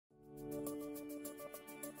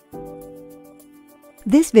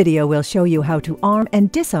This video will show you how to arm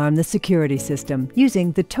and disarm the security system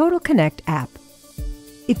using the Total Connect app.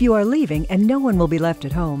 If you are leaving and no one will be left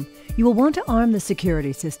at home, you will want to arm the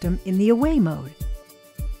security system in the away mode.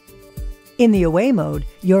 In the away mode,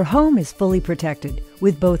 your home is fully protected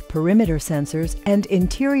with both perimeter sensors and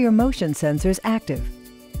interior motion sensors active.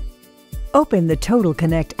 Open the Total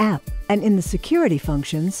Connect app and in the security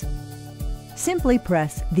functions, simply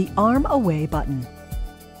press the Arm Away button.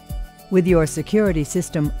 With your security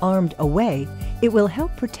system armed away, it will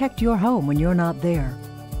help protect your home when you're not there.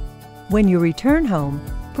 When you return home,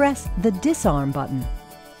 press the Disarm button.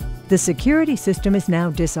 The security system is now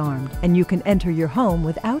disarmed and you can enter your home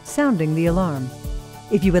without sounding the alarm.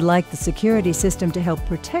 If you would like the security system to help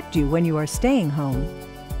protect you when you are staying home,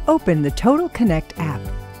 open the Total Connect app.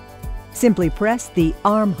 Simply press the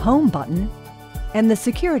Arm Home button and the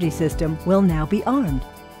security system will now be armed.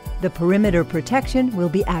 The perimeter protection will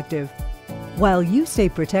be active, while you stay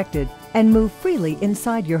protected and move freely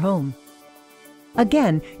inside your home.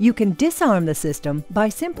 Again, you can disarm the system by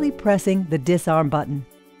simply pressing the Disarm button.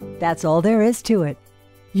 That's all there is to it.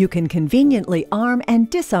 You can conveniently arm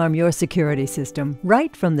and disarm your security system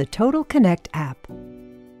right from the Total Connect app.